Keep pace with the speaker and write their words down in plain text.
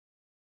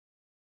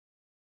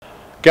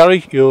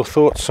Gary, your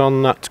thoughts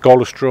on that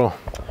goalless draw?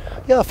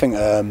 Yeah, I think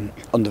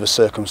under the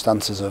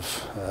circumstances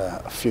of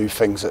a few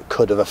things that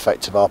could have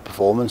affected our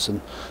performance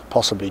and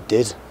possibly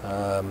did.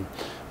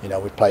 You know,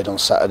 we played on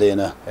Saturday in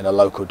a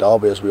local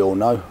derby, as we all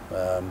know.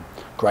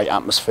 Great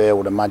atmosphere. I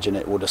would imagine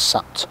it would have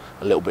sapped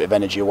a little bit of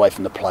energy away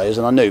from the players,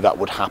 and I knew that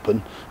would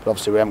happen. But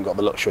obviously, we haven't got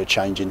the luxury of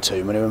changing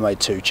too many. We made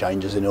 2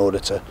 changes in order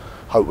to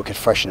hope we could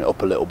freshen it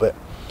up a little bit.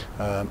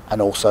 And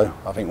also,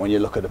 I think when you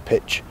look at the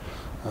pitch,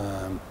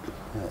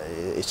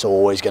 it's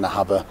always going to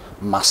have a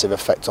massive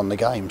effect on the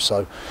game.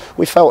 So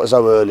we felt as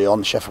though early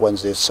on Sheffield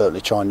Wednesday would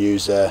certainly try and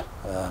use their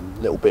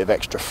little bit of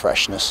extra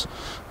freshness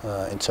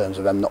in terms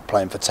of them not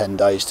playing for 10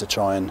 days to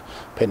try and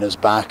pin us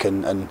back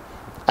and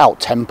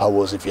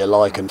out-tempo us, if you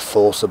like, and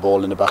force the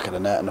ball in the back of the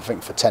net. And I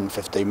think for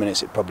 10-15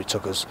 minutes it probably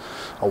took us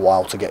a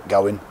while to get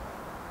going.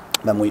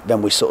 Then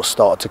we sort of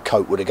started to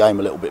cope with the game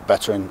a little bit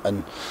better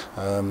and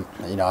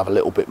you know, have a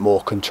little bit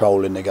more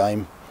control in the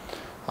game.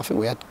 I think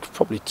we had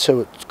probably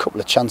a couple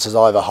of chances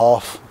either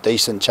half,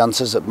 decent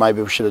chances that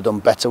maybe we should have done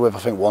better with. I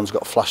think one's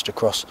got flashed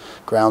across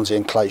Groundsy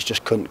and Clates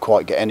just couldn't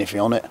quite get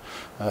anything on it.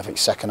 I think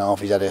second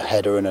half he's had a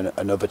header and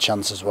another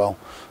chance as well.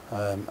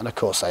 And of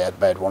course they had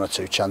 1 or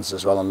 2 chances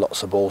as well and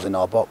lots of balls in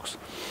our box.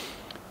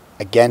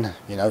 Again,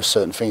 you know,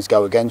 certain things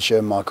go against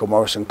you. Michael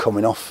Morrison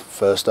coming off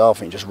first half,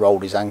 and he just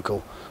rolled his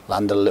ankle,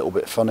 landed a little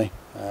bit funny.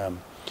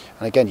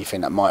 And again, you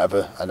think that might have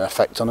an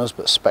effect on us,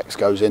 but Specs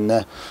goes in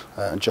there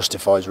and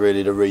justifies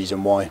really the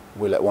reason why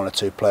we let 1 or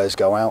 2 players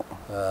go out.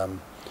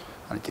 And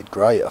he did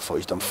great. I thought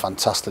he's done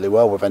fantastically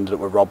well. We've ended up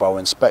with Robbo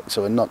and Specs,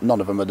 so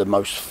none of them are the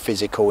most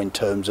physical in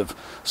terms of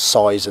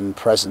size and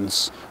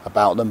presence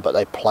about them, but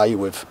they play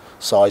with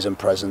size and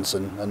presence,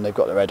 and they've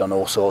got their head on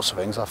all sorts of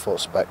things. I thought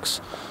Specs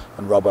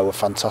and Robbo were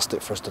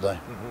fantastic for us today.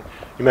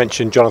 You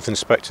mentioned Jonathan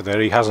Spector there.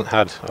 He hasn't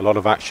had a lot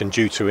of action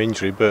due to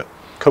injury, but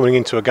coming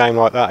into a game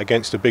like that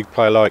against a big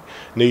player like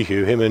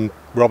Nihu, him and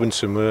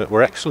Robinson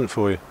were excellent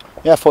for you.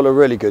 Yeah, I thought they were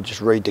really good.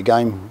 Just read the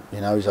game.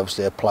 You know, he's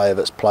obviously a player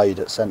that's played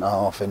at centre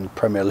half in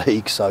Premier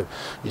League, so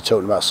you're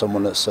talking about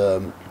someone that's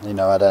you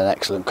know, had an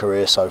excellent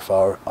career so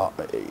far.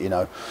 You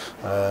know,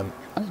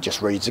 and he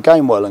just reads the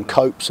game well and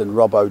copes. And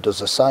Robbo does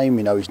the same.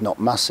 You know, he's not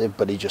massive,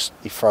 but he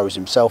throws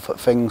himself at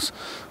things.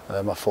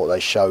 I thought they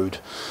showed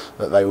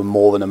that they were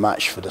more than a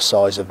match for the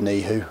size of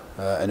Nihu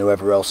and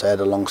whoever else they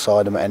had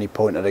alongside him at any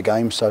point of the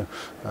game. So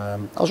I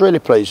was really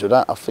pleased with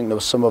that. I think there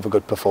was some other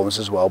good performance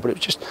as well, but I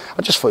just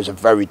thought it was a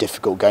very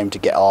difficult game to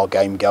get our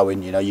game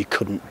going. You know, you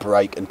couldn't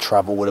break and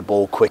travel with the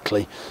ball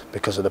quickly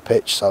because of the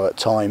pitch. So at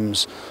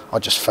times I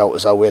just felt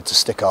as though we had to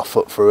stick our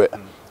foot through it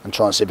and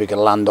try and see if we could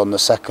land on the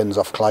seconds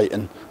off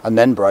Clayton and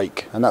then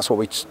break. And that's what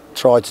we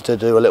tried to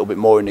do a little bit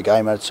more in the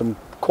game. I had some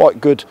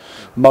quite good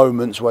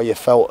moments where you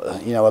felt,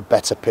 you know, a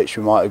better pitch,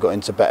 we might have got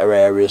into better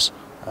areas.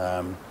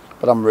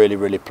 But I'm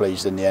really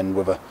pleased in the end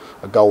with a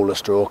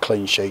goalless draw,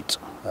 clean sheet,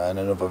 and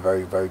another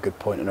very good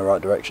point in the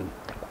right direction.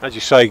 As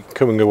you say,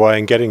 coming away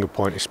and getting a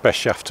point,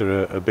 especially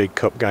after a big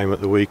cup game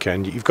at the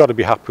weekend, you've got to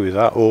be happy with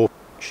that, or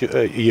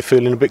are you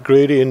feeling a bit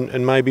greedy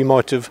and maybe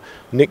might have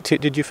nicked it,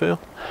 did you feel?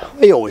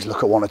 You always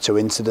look at 1 or 2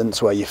 incidents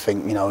where you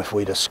think, you know, if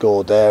we'd have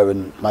scored there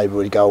and maybe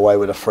we'd go away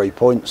with the 3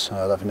 points.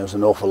 I think there was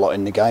an awful lot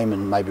in the game,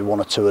 and maybe 1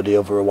 or 2 of the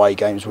other away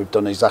games we've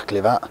done exactly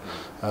that.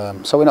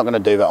 So we're not going to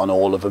do that on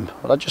all of them.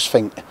 But I just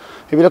think,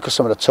 if you look at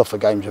some of the tougher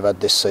games we've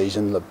had this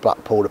season, the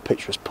Blackpool, the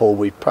pitch was poor,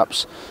 we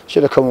perhaps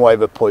should have come away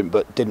with a point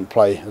but didn't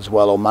play as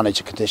well or manage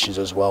the conditions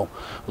as well.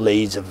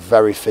 Leeds, a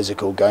very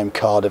physical game.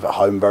 Cardiff at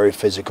home, very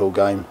physical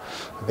game.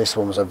 This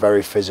one was a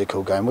very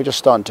physical game. We're just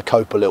starting to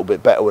cope a little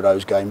bit better with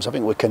those games. I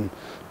think we can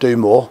do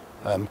more,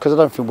 because I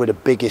don't think we're the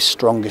biggest,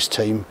 strongest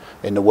team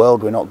in the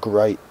world. We're not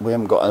great. We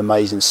haven't got an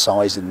amazing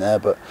size in there,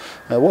 but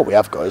what we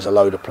have got is a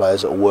load of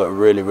players that will work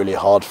really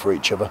hard for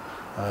each other.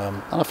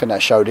 And I think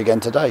that showed again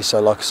today. So,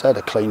 like I said,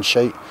 a clean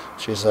sheet,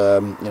 which is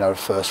you know,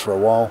 first for a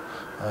while,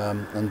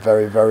 and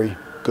very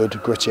good,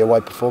 gritty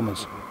away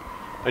performance.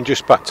 And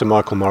just back to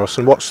Michael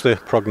Morrison, what's the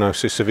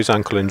prognosis of his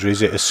ankle injury?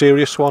 Is it a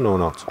serious one or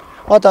not?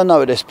 I don't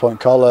know at this point,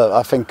 Carl.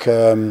 I think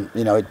you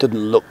know, it didn't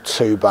look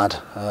too bad.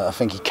 I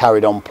think he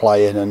carried on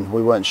playing, and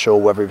we weren't sure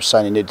whether he was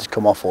saying he needed to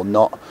come off or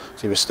not.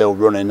 So he was still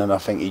running, and I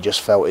think he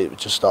just felt it would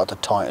just start to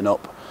tighten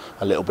up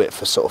a little bit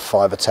for sort of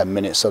 5 or 10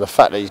 minutes. So the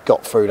fact that he's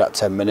got through that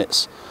 10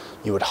 minutes,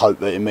 you would hope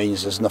that it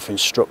means there's nothing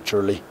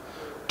structurally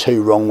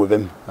too wrong with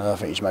him. I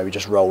think he's maybe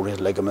just rolled his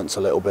ligaments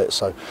a little bit.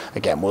 So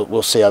again,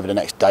 we'll see over the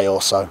next day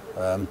or so.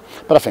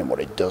 But I think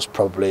what it does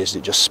probably is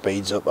it just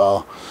speeds up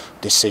our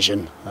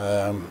decision.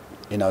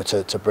 You know,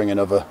 to bring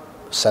another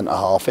centre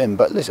half in.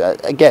 But listen,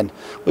 again,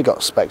 we've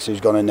got Specs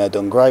who's gone in there,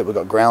 done great. We've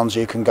got Grounds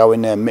who can go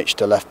in there, Mitch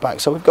to left back.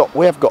 So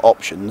we have got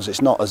options.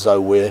 It's not as though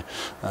we're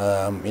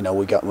you know,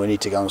 we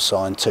need to go and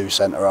sign 2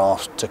 centre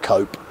halves to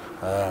cope.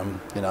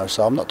 You know,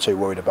 so I'm not too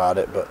worried about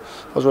it. But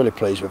I was really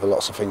pleased with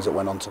lots of things that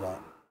went on tonight.